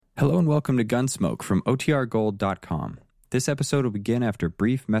Hello and welcome to Gunsmoke from OTRGold.com. This episode will begin after a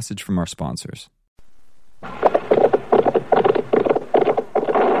brief message from our sponsors.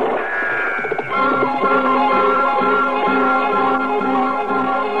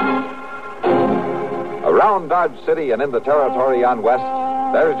 Around Dodge City and in the territory on West,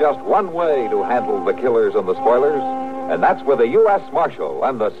 there's just one way to handle the killers and the spoilers, and that's with a U.S. Marshal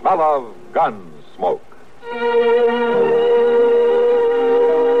and the smell of gun smoke.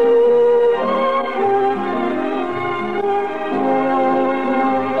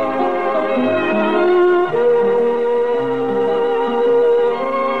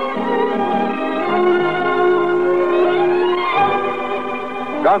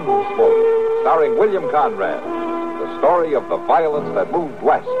 Gunsmoke, starring William Conrad, the story of the violence that moved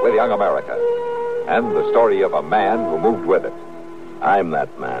west with young America, and the story of a man who moved with it. I'm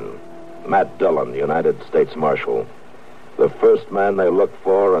that man, Matt Dillon, United States Marshal. The first man they look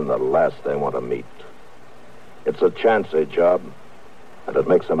for and the last they want to meet. It's a chancy job, and it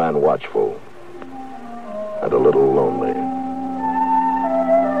makes a man watchful and a little lonely.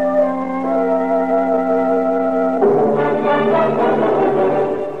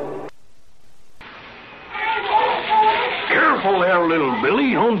 Careful there, little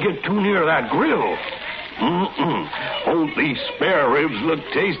Billy. Don't get too near that grill. Don't these spare ribs look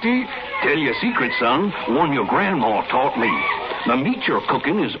tasty? Tell you a secret, son. One your grandma taught me. The meat you're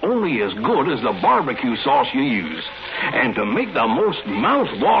cooking is only as good as the barbecue sauce you use. And to make the most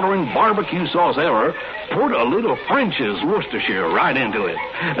mouth-watering barbecue sauce ever, put a little French's Worcestershire right into it.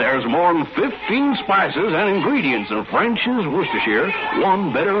 There's more than 15 spices and ingredients in French's Worcestershire,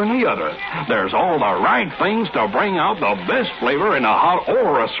 one better than the other. There's all the right things to bring out the best flavor in a hot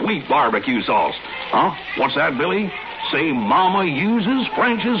or a sweet barbecue sauce. Huh? What's that, Billy? Say Mama uses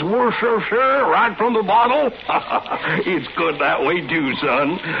French's Worcestershire right from the bottle? It's good that way, too,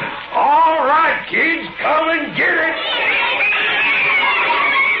 son. All right, kids, come and get it.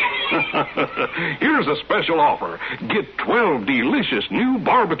 Here's a special offer. Get 12 delicious new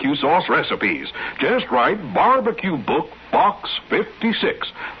barbecue sauce recipes. Just write Barbecue Book Box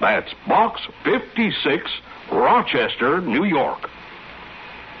 56. That's Box 56, Rochester, New York.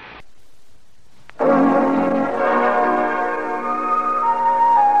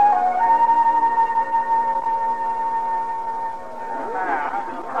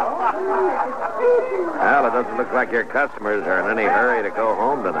 Well, it doesn't look like your customers are in any hurry to go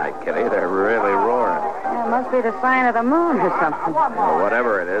home tonight, Kitty. They're really roaring. Yeah, it must be the sign of the moon or something. Well,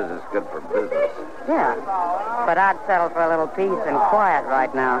 whatever it is, it's good for business. Yeah, but I'd settle for a little peace and quiet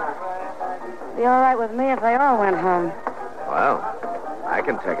right now. Be all right with me if they all went home. Well, I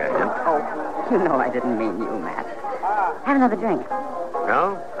can take a hint. Oh, you know I didn't mean you, Matt. Have another drink.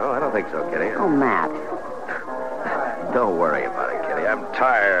 No? No, I don't think so, Kitty. Oh, Matt. Don't worry about it, Kitty. I'm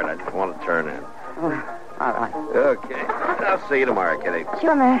tired. I just want to turn in. Oh, all right. Okay. I'll see you tomorrow, Kitty.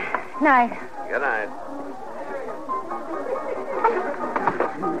 Sure, Matt. Night. Good night.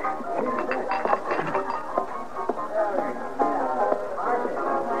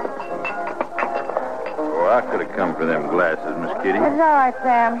 Oh, I could have come for them glasses, Miss Kitty. It's all right,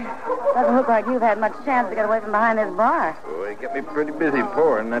 Sam. Doesn't look like you've had much chance to get away from behind this bar. Well, they get me pretty busy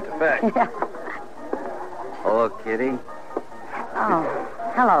pouring, that's a fact. Yeah. Hello, Kitty. Oh,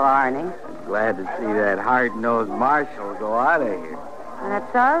 hello, Arnie. Glad to see that hard-nosed marshal go out of here.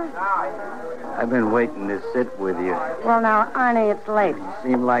 That's so? I've been waiting to sit with you. Well, now, Arnie, it's late.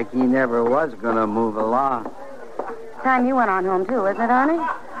 Seemed like he never was going to move along. Time you went on home, too, isn't it, Arnie?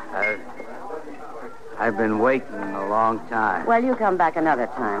 I've been waiting a long time. Well, you come back another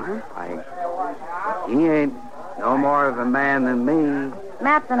time, huh? He ain't no more of a man than me.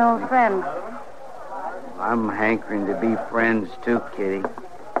 Matt's an old friend. I'm hankering to be friends, too, Kitty.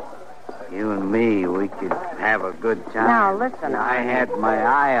 You and me, we could have a good time. Now, listen. I had my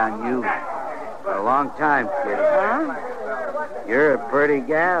eye on you for a long time, Kitty. Huh? You're a pretty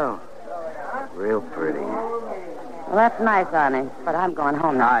gal. Real pretty. Well, that's nice, Arnie, but I'm going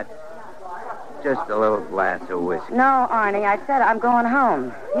home now. Not just a little glass of whiskey. No, Arnie, I said I'm going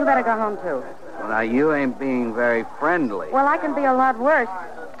home. You better go home, too. Well, now, you ain't being very friendly. Well, I can be a lot worse.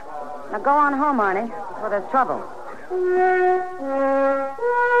 Now, go on home, Arnie, before there's trouble.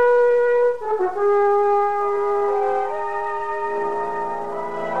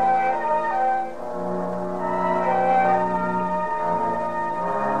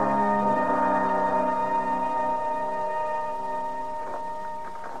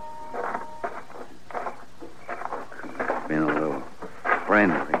 Been a little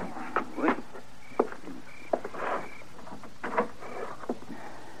friendly.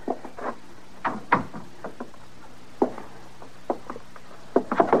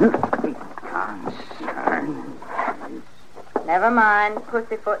 Concern. Never mind,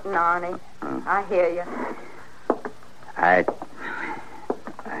 pussyfooting, Arnie. I hear you. I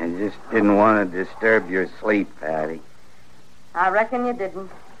just didn't want to disturb your sleep, Patty. I reckon you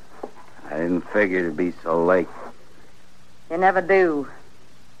didn't. I didn't figure it'd be so late. You never do.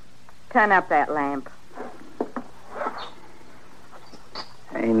 Turn up that lamp.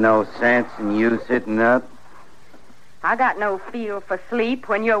 Ain't no sense in you sitting up. I got no feel for sleep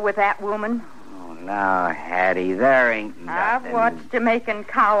when you're with that woman. Oh, now, Hattie, there ain't nothing. I've watched you making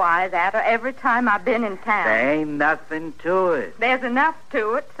cow eyes at her every time I've been in town. There ain't nothing to it. There's enough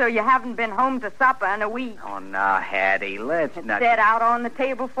to it, so you haven't been home to supper in a week. Oh, now, Hattie, let's It's not... set out on the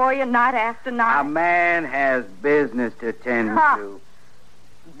table for you night after night. A man has business to tend to.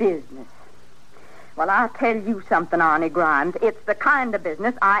 Business. Well, I'll tell you something, Arnie Grimes. It's the kind of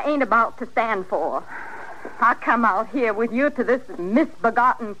business I ain't about to stand for. I come out here with you to this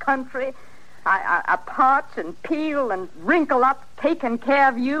misbegotten country. I parch and peel and wrinkle up, taking care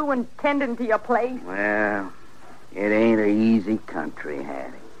of you and tending to your place. Well, it ain't an easy country,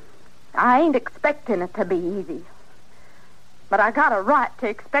 Hattie. I ain't expecting it to be easy. But I got a right to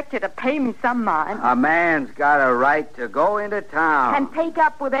expect you to pay me some mind. A man's got a right to go into town. And take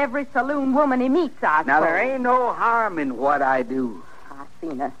up with every saloon woman he meets, I Now, suppose. there ain't no harm in what I do. I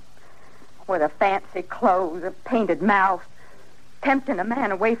seen her with her fancy clothes, a painted mouth, tempting a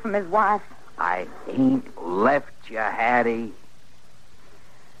man away from his wife. I ain't left you, Hattie.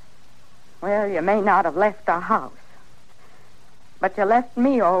 Well, you may not have left our house, but you left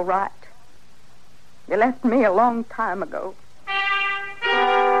me all right. You left me a long time ago.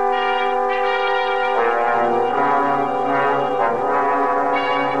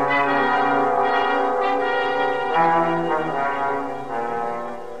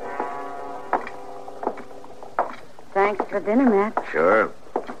 Thanks for dinner, Matt. Sure.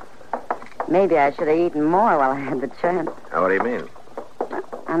 Maybe I should have eaten more while I had the chance. Now, what do you mean?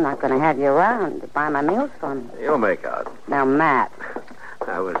 I'm not going to have you around to buy my meals for me. You'll make out. Now, Matt.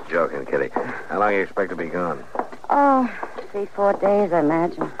 I was joking, Kitty. How long do you expect to be gone? Oh, 3-4 days, I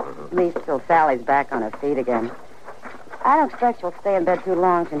imagine. At least till Sally's back on her feet again. I don't expect she'll stay in bed too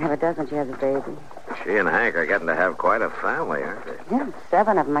long. She never does when she has a baby. She and Hank are getting to have quite a family, aren't they? Yeah,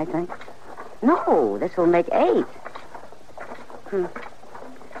 7 of them, I think. No, this will make 8. You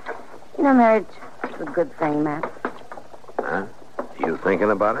know, marriage is a good thing, Matt. Huh? You thinking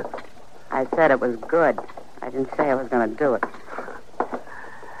about it? I said it was good. I didn't say I was going to do it.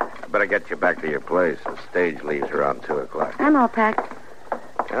 I better get you back to your place. The stage leaves around 2 o'clock. I'm all packed.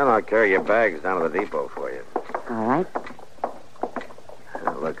 And I'll carry your bags down to the depot for you. All right.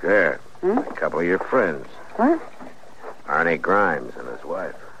 Now, look there. A couple of your friends. What? Arnie Grimes and his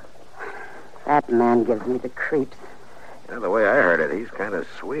wife. That man gives me the creeps. You know, the way I heard it, he's kind of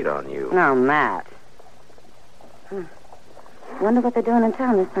sweet on you. No, Matt. Wonder what they're doing in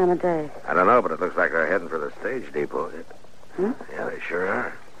town this time of day. I don't know, but it looks like they're heading for the stage depot. Hmm? Yeah, they sure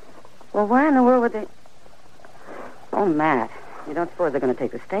are. Well, why in the world would they... Oh, Matt, you don't suppose they're going to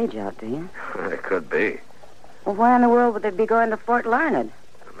take the stage out, do you? It could be. Well, why in the world would they be going to Fort Larned?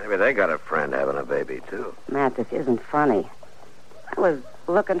 Maybe they got a friend having a baby, too. Matt, this isn't funny. I was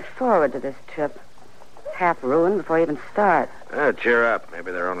looking forward to this trip. It's half ruined before I even start. Cheer up.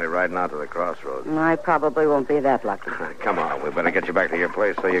 Maybe they're only riding out to the crossroads. I probably won't be that lucky. Come on, we better get you back to your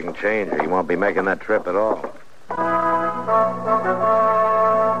place so you can change, or you won't be making that trip at all.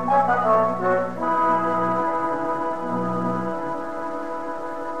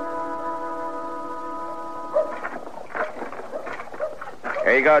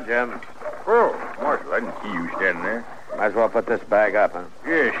 Here you go, Jim. Oh, Marshal, I didn't see you standing there. Might as well put this bag up, huh?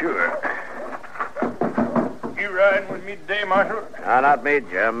 Yeah, sure. You riding with me today, Marshal? No, not me,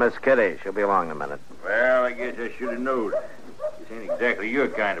 Jim. Miss Kitty. She'll be along in a minute. Well, I guess I should have known. This ain't exactly your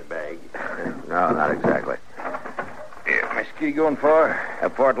kind of bag. No, not exactly. Yeah, Miss Kitty going far?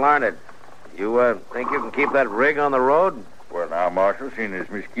 At Fort Larned. You think you can keep that rig on the road? Well, now, Marshal, seeing as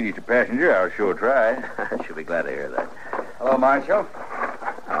Miss Kitty's a passenger, I'll sure try. She'll be glad to hear that. Hello, Marshal.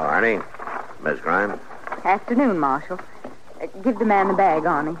 Oh, Arnie. Miss Grimes. Afternoon, Marshal. Give the man the bag,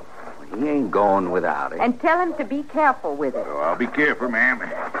 Arnie. He ain't going without it. And tell him to be careful with it. Oh, I'll be careful, ma'am.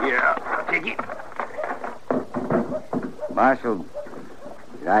 Yeah, I'll take it. Marshal,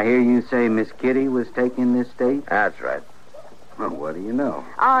 did I hear you say Miss Kitty was taking this stage? That's right. Well, what do you know?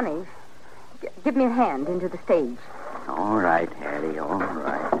 Arnie, give me a hand into the stage. All right, Hattie, all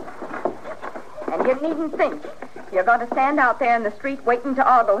right. And you needn't think you're going to stand out there in the street waiting to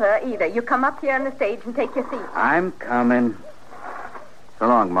ogle her either. You come up here on the stage and take your seat. I'm coming. So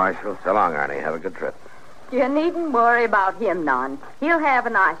long, Marshal. So long, Arnie. Have a good trip. You needn't worry about him none. He'll have a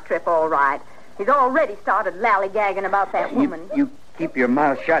nice trip, all right. He's already started lollygagging about that woman. You keep your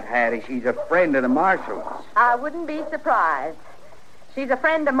mouth shut, Hattie. She's a friend of the Marshalls. I wouldn't be surprised. She's a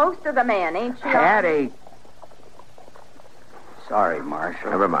friend of most of the men, ain't she? Hattie. Sorry,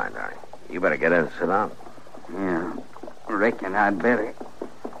 Marshal. Never mind, Arnie. You better get in and sit down. Yeah, reckon I'd better.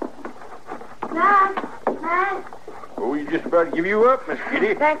 Matt. Oh, we just about to give you up, Miss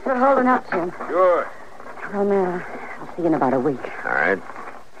Kitty. Thanks for holding up, Jim. Sure. Well, I'll see you in about a week. All right.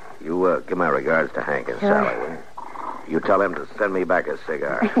 You give my regards to Hank and Sally, will you? You tell him to send me back a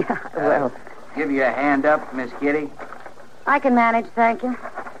cigar. Well, Give you a hand up, Miss Kitty. I can manage, thank you.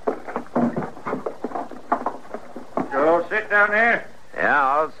 You all sit down there? Yeah,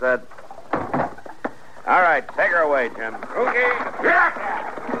 all set. All right, take her away, Jim. Okay.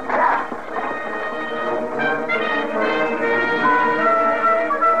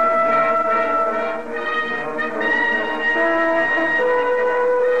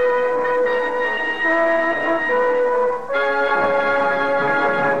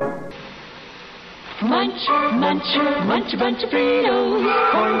 Munch a bunch of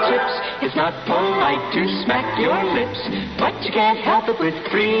Fritos, corn chips. It's not polite to smack your lips, but you can't help it with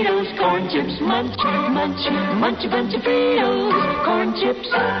Fritos, corn chips. Munch a bunch of Fritos, corn chips.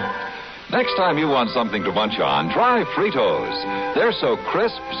 Next time you want something to munch on, try Fritos. They're so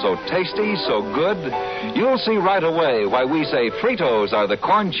crisp, so tasty, so good. You'll see right away why we say Fritos are the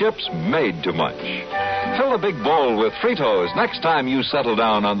corn chips made to munch. Fill a big bowl with Fritos next time you settle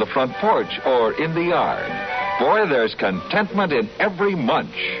down on the front porch or in the yard. Boy, there's contentment in every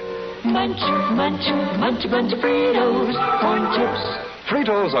munch. Munch a bunch of Fritos, corn chips.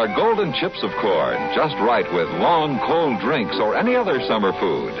 Fritos are golden chips of corn, just right with long, cold drinks or any other summer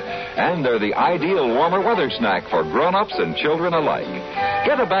food. And they're the ideal warmer weather snack for grown-ups and children alike.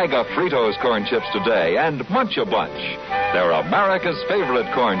 Get a bag of Fritos corn chips today and munch a bunch. They're America's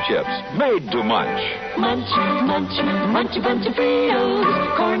favorite corn chips, made to munch. Munch a bunch of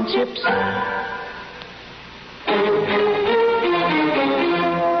Fritos, corn chips.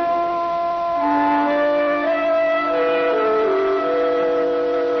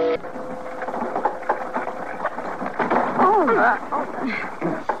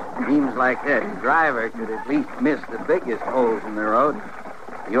 Seems like that driver could at least miss the biggest holes in the road.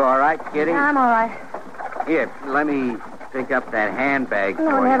 You all right, Kitty? I'm all right. Here, let me pick up that handbag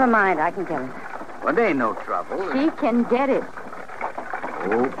No, for never you. mind. I can get it. Well, there ain't no trouble. She can get it.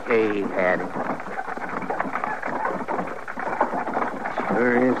 Okay, Hattie.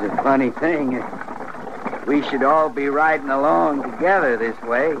 Sure is a funny thing. We should all be riding along together this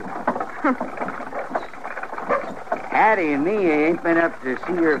way. Hattie and me ain't been up to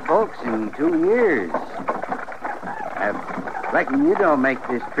see her folks in 2 years. I reckon you don't make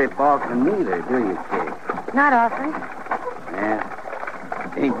this trip often neither, do you, Kitty? Not often.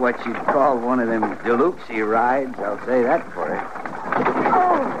 Yeah. Ain't what you'd call one of them deluxe rides, I'll say that for it.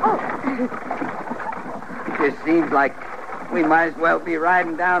 It just seems like we might as well be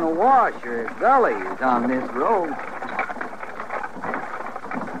riding down a wash or a gully as on this road.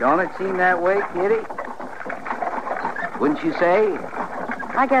 Don't it seem that way, Kitty? Wouldn't you say?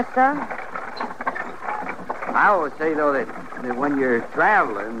 I guess so. I always say, though, that when you're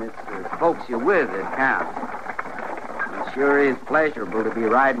traveling, it's the folks you're with that count. It sure is pleasurable to be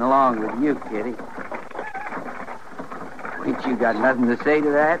riding along with you, Kitty. Ain't you got nothing to say to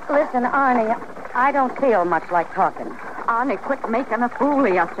that? Listen, Arnie, I don't feel much like talking. Arnie, quit making a fool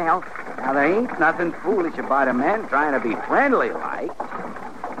of yourself. Now, there ain't nothing foolish about a man trying to be friendly-like.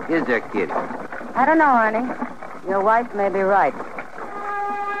 Is there, Kitty? I don't know, Arnie. Your wife may be right.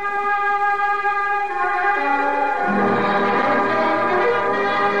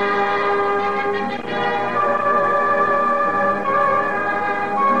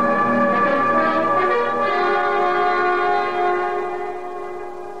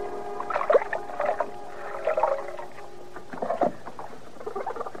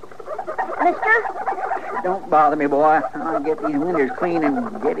 Mister? Don't bother me, boy. I'll get these windows clean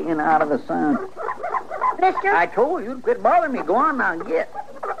and get in and out of the sun. Mister? I told you to quit bothering me. Go on now, get.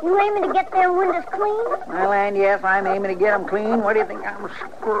 You aiming to get them windows clean? Well, and yes, I'm aiming to get them clean. What do you think I'm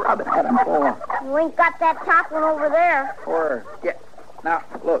scrubbing at them for? You ain't got that top one over there. Yeah. Now,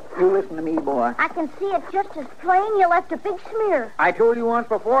 look, you listen to me, boy. I can see it just as plain. You left a big smear. I told you once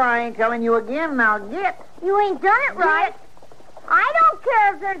before, I ain't telling you again. Now, get. You ain't done it right. I don't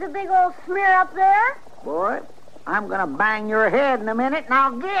care if there's a big old smear up there. Boy, I'm going to bang your head in a minute. Now,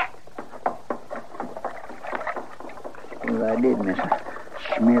 get. Well, I did miss a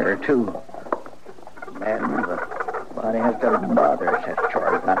smear or two. Bad enough. Why, they have to bother such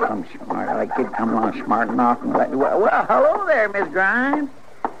chores about some smart like kid come along smart enough and let... Well, hello there, Miss Grimes.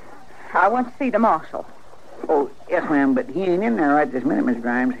 I want to see the marshal. Oh, yes, ma'am, but he ain't in there right this minute, Miss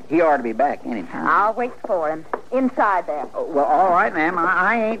Grimes. He ought to be back any time. I'll wait for him. Inside there. Oh, well, all right, ma'am.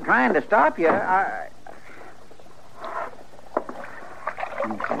 I ain't trying to stop you.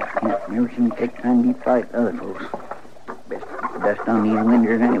 Never seen you take time to eat like other folks. Best keep the dust on these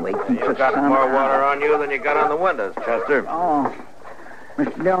windows anyway. You got more water on you than you got on the windows, Chester. Oh,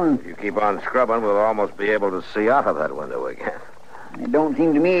 Mr. Dillon. If you keep on scrubbing, we'll almost be able to see out of that window again. It don't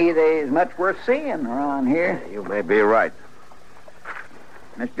seem to me there's much worth seeing around here. You may be right.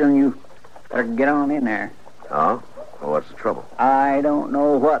 Mr. Dillon, you better get on in there. Oh? Well, what's the trouble? I don't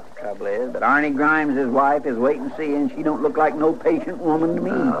know what the trouble is, but Arnie Grimes, his wife, is waiting to see you, and she don't look like no patient woman to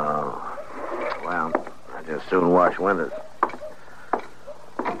me. Oh. Well, I just soon wash windows.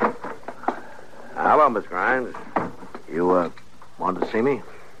 Hello, Miss Grimes. You, wanted to see me?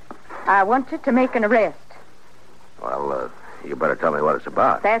 I want you to make an arrest. Well, you better tell me what it's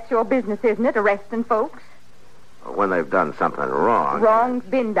about. That's your business, isn't it, arresting folks? When they've done something wrong. Wrong's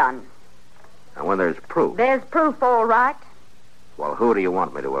been done. And when there's proof. There's proof, all right. Well, who do you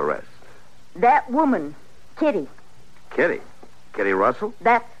want me to arrest? That woman, Kitty. Kitty? Kitty Russell?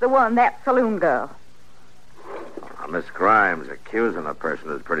 That's the one, that saloon girl. Miss Grimes, accusing a person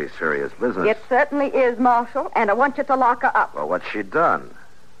is pretty serious business. It certainly is, Marshal, and I want you to lock her up. Well, what's she done?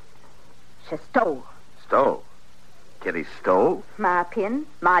 She stole. Stole? Kitty stole? My pin,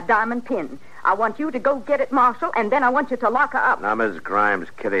 my diamond pin. I want you to go get it, Marshal, and then I want you to lock her up. Now, Miss Grimes,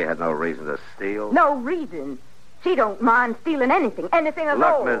 Kitty had no reason to steal. No reason. She don't mind stealing anything at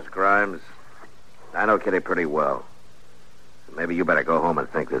all. Look, Miss Grimes, I know Kitty pretty well. Maybe you better go home and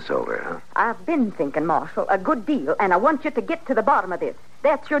think this over, huh? I've been thinking, Marshal, a good deal, and I want you to get to the bottom of this.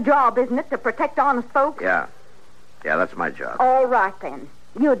 That's your job, isn't it, to protect honest folks? Yeah. Yeah, that's my job. All right, then.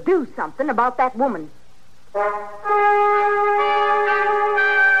 You do something about that woman.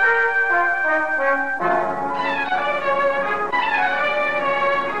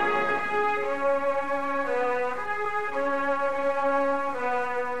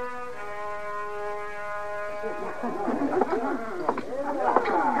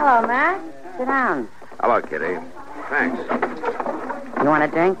 Hello, Matt. Sit down. Hello, Kitty. Thanks. You want a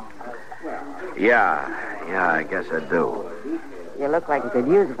drink? Yeah, I guess I do. You look like you could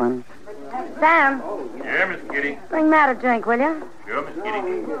use one. Sam. Yeah, Miss Kitty. Bring Matt a drink, will you? Sure, Miss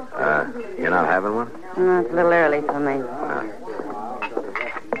Kitty. You're not having one? No, it's a little early for me.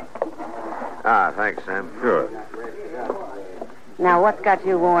 Thanks, Sam. Sure. Now, what's got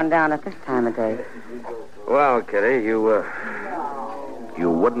you worn down at this time of day? Well, Kitty, you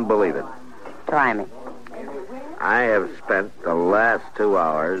wouldn't believe it. Try me. I have spent the last 2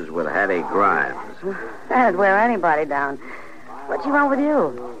 hours with Hattie Grimes. That'd wear anybody down. What you want with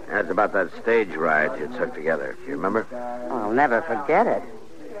you? That's about that stage ride you took together. You remember? Oh, I'll never forget it.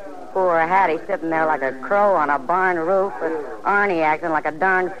 Poor Hattie sitting there like a crow on a barn roof with Arnie acting like a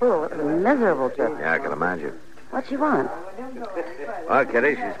darn fool. It was a miserable trip. Yeah, I can imagine. What you want? Well,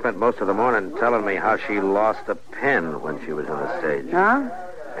 Kitty, she spent most of the morning telling me how she lost a pen when she was on the stage. Huh?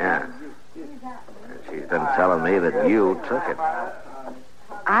 Yeah. And she's been telling me that you took it.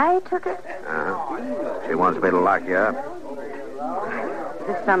 I took it? Uh-huh. She wants me to lock you up. Is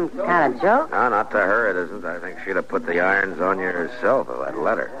this some kind of joke? No, not to her, it isn't. I think she'd have put the irons on you herself if I'd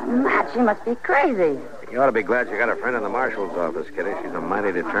let her. Matt, she must be crazy. You ought to be glad you got a friend in the marshal's office, Kitty. She's a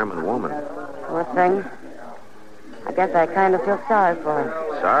mighty determined woman. Poor thing. I guess I kind of feel sorry for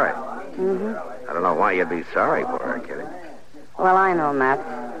her. Sorry? Mm-hmm. I don't know why you'd be sorry for her, Kitty. Well, I know, Matt.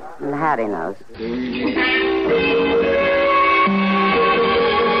 And Hattie knows.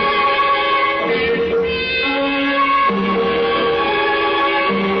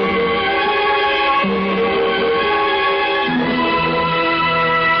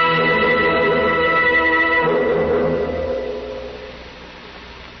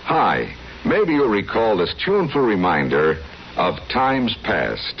 Hi. Maybe you'll recall this tuneful reminder of times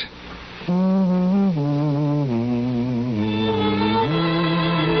past.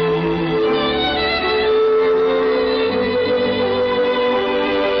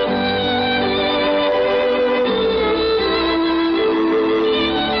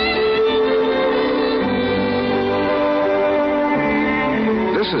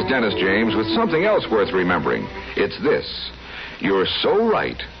 This is Dennis James with something else worth remembering. It's this. You're so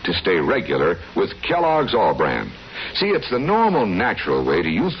right to stay regular with Kellogg's All-Bran. See, it's the normal, natural way to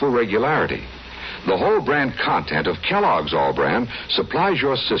youthful regularity. The whole brand content of Kellogg's All-Bran supplies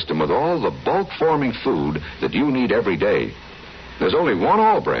your system with all the bulk-forming food that you need every day. There's only one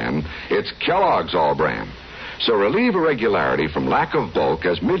All-Bran. It's Kellogg's All-Bran. So relieve irregularity from lack of bulk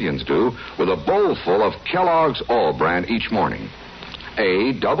as millions do with a bowl full of Kellogg's All Bran each morning.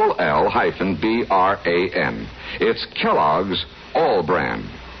 ALL-BRAN. It's Kellogg's All Bran.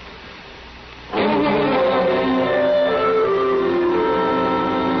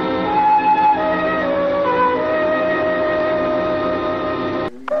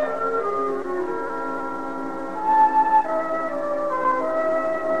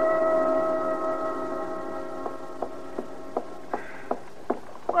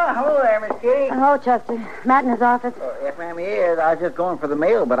 Well, hello there, Miss Kitty. Hello, Chester. Matt in his office? Yes, ma'am, he is. I was just going for the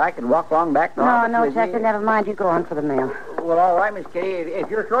mail, but I could walk along back to the office No, with Chester, you. never mind. You go on for the mail. Well, all right, Miss Kitty. If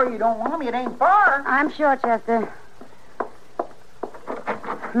you're sure you don't want me, it ain't far. I'm sure, Chester.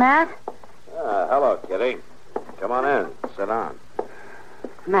 Matt? Hello, Kitty. Come on in. Sit down.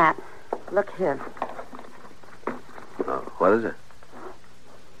 Matt, look here. Oh, what is it?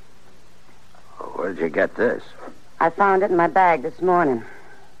 Oh, where'd you get this? I found it in my bag this morning.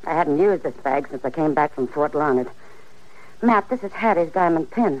 I hadn't used this bag since I came back from Fort Larned. Matt, this is Hattie's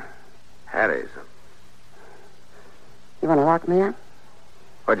diamond pin. Hattie's. You want to lock me up?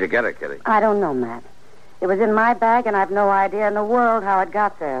 Where'd you get it, Kitty? I don't know, Matt. It was in my bag, and I've no idea in the world how it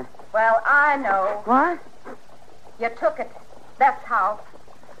got there. Well, I know. What? You took it. That's how.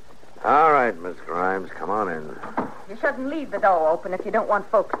 All right, Miss Grimes, come on in. You shouldn't leave the door open if you don't want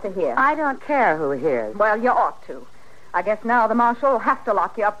folks to hear. I don't care who hears. Well, you ought to. I guess now the marshal will have to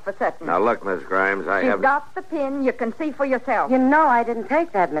lock you up for certain. Now, look, Miss Grimes, I She's have... got the pin. You can see for yourself. You know I didn't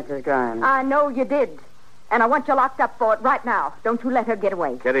take that, Mrs. Grimes. I know you did. And I want you locked up for it right now. Don't you let her get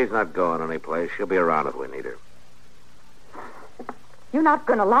away. Kitty's not going anyplace. She'll be around if we need her. You're not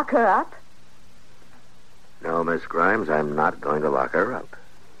going to lock her up? No, Miss Grimes, I'm not going to lock her up.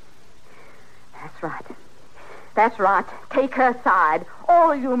 That's right. That's right. Take her side.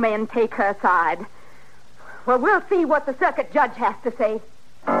 All you men take her side. Well, we'll see what the circuit judge has to say.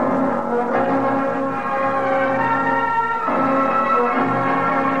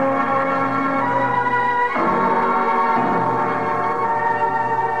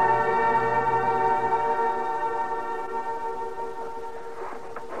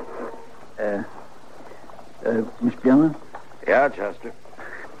 Miss Dillon? Yeah, Chester?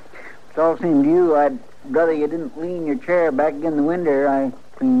 It's all seemed to you. I'd rather you didn't lean your chair back against the window. I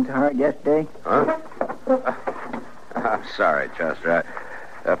cleaned so hard yesterday. Huh? I'm sorry, Chester.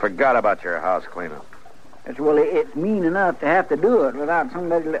 I forgot about your house cleanup. Yes, well, it's mean enough to have to do it without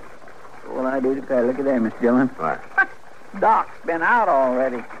somebody... Well, I do declare. Look at there, Miss Dillon. What? Doc's been out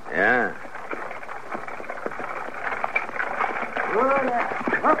already. Yeah.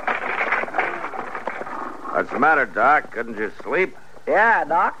 What's the matter, Doc? Couldn't you sleep? Yeah,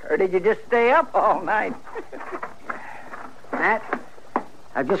 Doc. Or did you just stay up all night? Matt,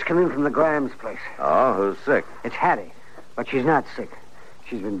 I've just come in from the Grimes place. Oh, who's sick? It's Hattie, but she's not sick.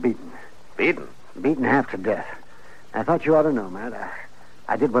 She's been beaten. Beaten? Beaten half to death. I thought you ought to know, Matt.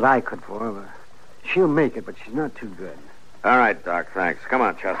 I did what I could for her. She'll make it, but she's not too good. All right, Doc, thanks. Come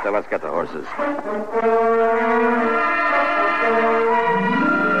on, Chester, let's get the horses.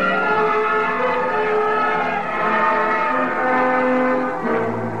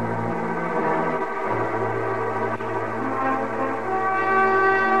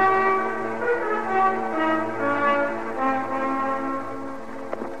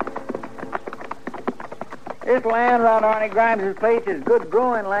 This land around Arnie Grimes' place is good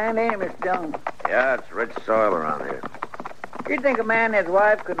growing land, ain't it, Miss Dillon? Yeah, it's rich soil around here. You'd think a man and his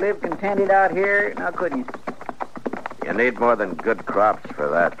wife could live contented out here, now couldn't you? You need more than good crops for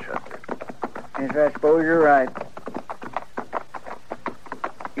that, Chester. Yes, I suppose you're right.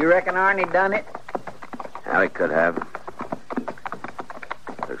 You reckon Arnie done it? Yeah, he could have.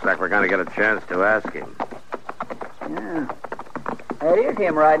 Looks like we're going to get a chance to ask him. Yeah. That is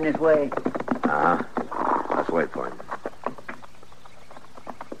him riding this way. Uh-huh. Let's wait for him.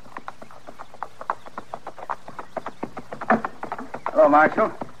 Hello,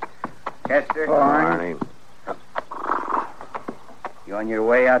 Marshal. Chester. Oh, Arnie. You on your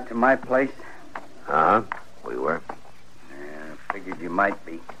way out to my place? Uh-huh. We were. I figured you might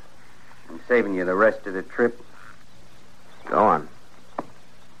be. I'm saving you the rest of the trip. Go on.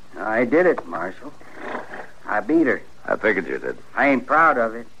 I did it, Marshal. I beat her. I figured you did. I ain't proud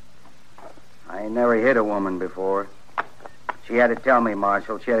of it. I ain't never hit a woman before. She had to tell me,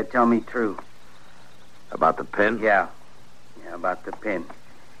 Marshal. She had to tell me true. About the pin? Yeah, about the pin.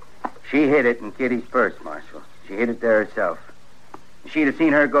 She hid it in Kitty's purse, Marshal. She hid it there herself. She'd have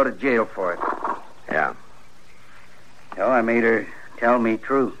seen her go to jail for it. Yeah. So I made her tell me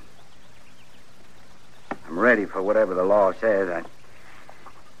true. I'm ready for whatever the law says.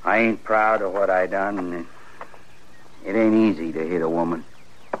 I ain't proud of what I done. It ain't easy to hit a woman.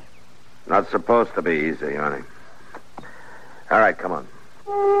 Not supposed to be easy, Arnie. All right, come on.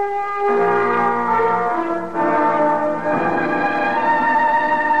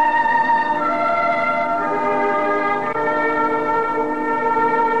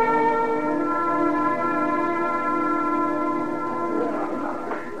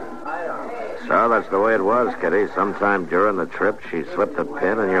 So that's the way it was, Kitty. Sometime during the trip, she slipped a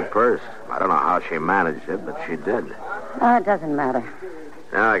pin in your purse. I don't know how she managed it, but she did. Oh, it doesn't matter.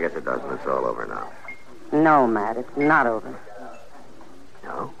 No, I guess it doesn't. It's all over now. No, Matt, it's not over.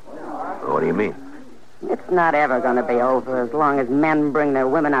 No? Well, what do you mean? It's not ever going to be over as long as men bring their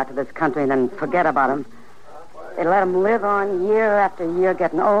women out to this country and then forget about them. They let them live on year after year,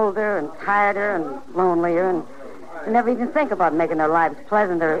 getting older and tireder and lonelier, and they never even think about making their lives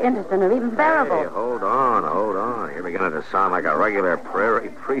pleasant or interesting or even bearable. Hey, hold on. You're beginning to sound like a regular prairie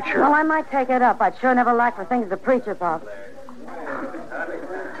preacher. Well, I might take it up. I'd sure never lack for things to preach about.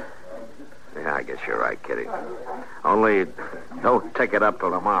 Yeah, I guess you're right, Kitty. Only don't take it up till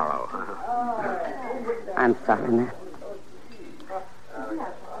tomorrow. I'm sorry, Matt.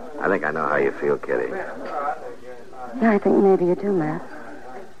 I think I know how you feel, Kitty. Yeah, I think maybe you do, Matt.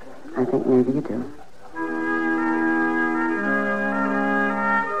 I think maybe you do.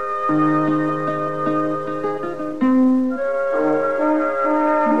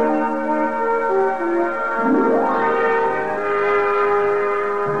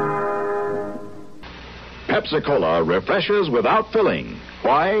 Pepsi-Cola refreshes without filling.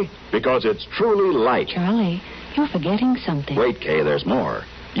 Why? Because it's truly light. Charlie, you're forgetting something. Wait, Kay, there's more.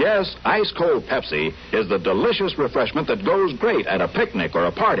 Yes, ice-cold Pepsi is the delicious refreshment that goes great at a picnic or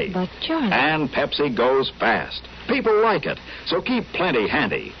a party. But, Charlie... And Pepsi goes fast. People like it, so keep plenty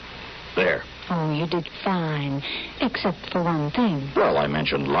handy. There. Oh, you did fine, except for one thing. Well, I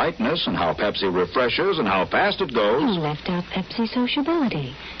mentioned lightness and how Pepsi refreshes and how fast it goes. You left out Pepsi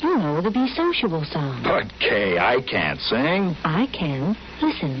sociability. You know the Be Sociable song. But, Kay, I can't sing. I can.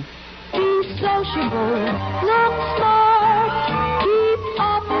 Listen. Be sociable, look smart, keep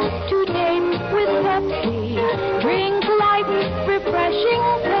up to date with Pepsi. Drink light, refreshing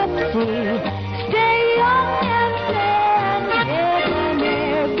Pepsi. Stay young and fair and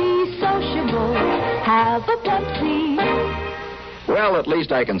debonair. Be sociable, have a Pepsi. Well, at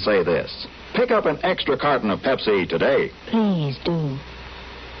least I can say this. Pick up an extra carton of Pepsi today. Please do.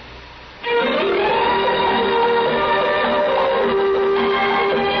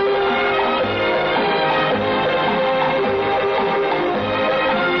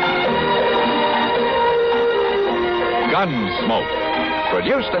 Gunsmoke.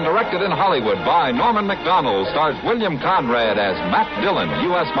 Produced and directed in Hollywood by Norman Macdonald, stars William Conrad as Matt Dillon,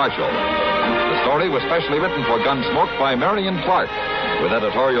 U.S. Marshal. The story was specially written for Gunsmoke by Marion Clark, with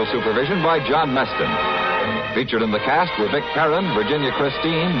editorial supervision by John Meston. Featured in the cast were Vic Perrin, Virginia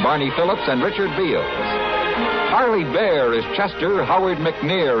Christine, Barney Phillips, and Richard Beals. Harley Bear is Chester, Howard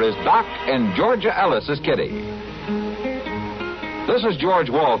McNear is Doc, and Georgia Ellis is Kitty. This is George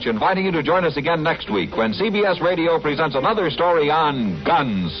Walsh inviting you to join us again next week when CBS Radio presents another story on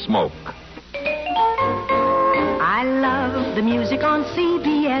Gunsmoke. I love the music on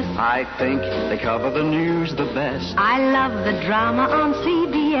CBS. I think they cover the news the best. I love the drama on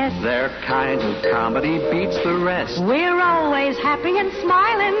CBS. Their kind of comedy beats the rest. We're always happy and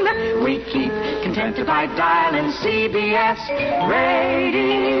smiling. We keep contented by dialing CBS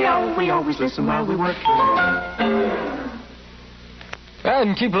Radio. We always listen while we work.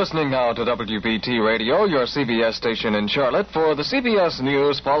 And keep listening now to WBT Radio, your CBS station in Charlotte, for the CBS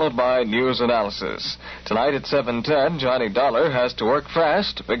News followed by news analysis. Tonight at 7:10, Johnny Dollar has to work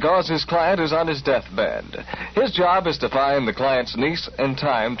fast because his client is on his deathbed. His job is to find the client's niece in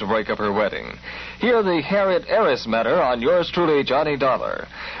time to break up her wedding. Hear the Harriet Eris matter on yours truly, Johnny Dollar.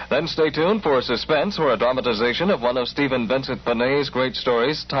 Then stay tuned for suspense or a dramatization of one of Stephen Vincent Benet's great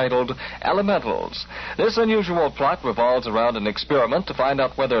stories titled Elementals. This unusual plot revolves around an experiment to find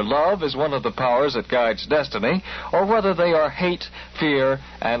out whether love is one of the powers that guides destiny or whether they are hate, fear,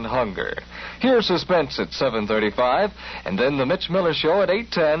 and hunger. Here's suspense at 7:35 and then the Mitch Miller Show at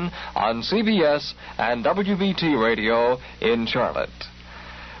 8:10 on CBS and WBT Radio in Charlotte.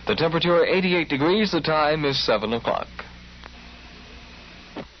 The temperature 88 degrees, the time is 7 o'clock.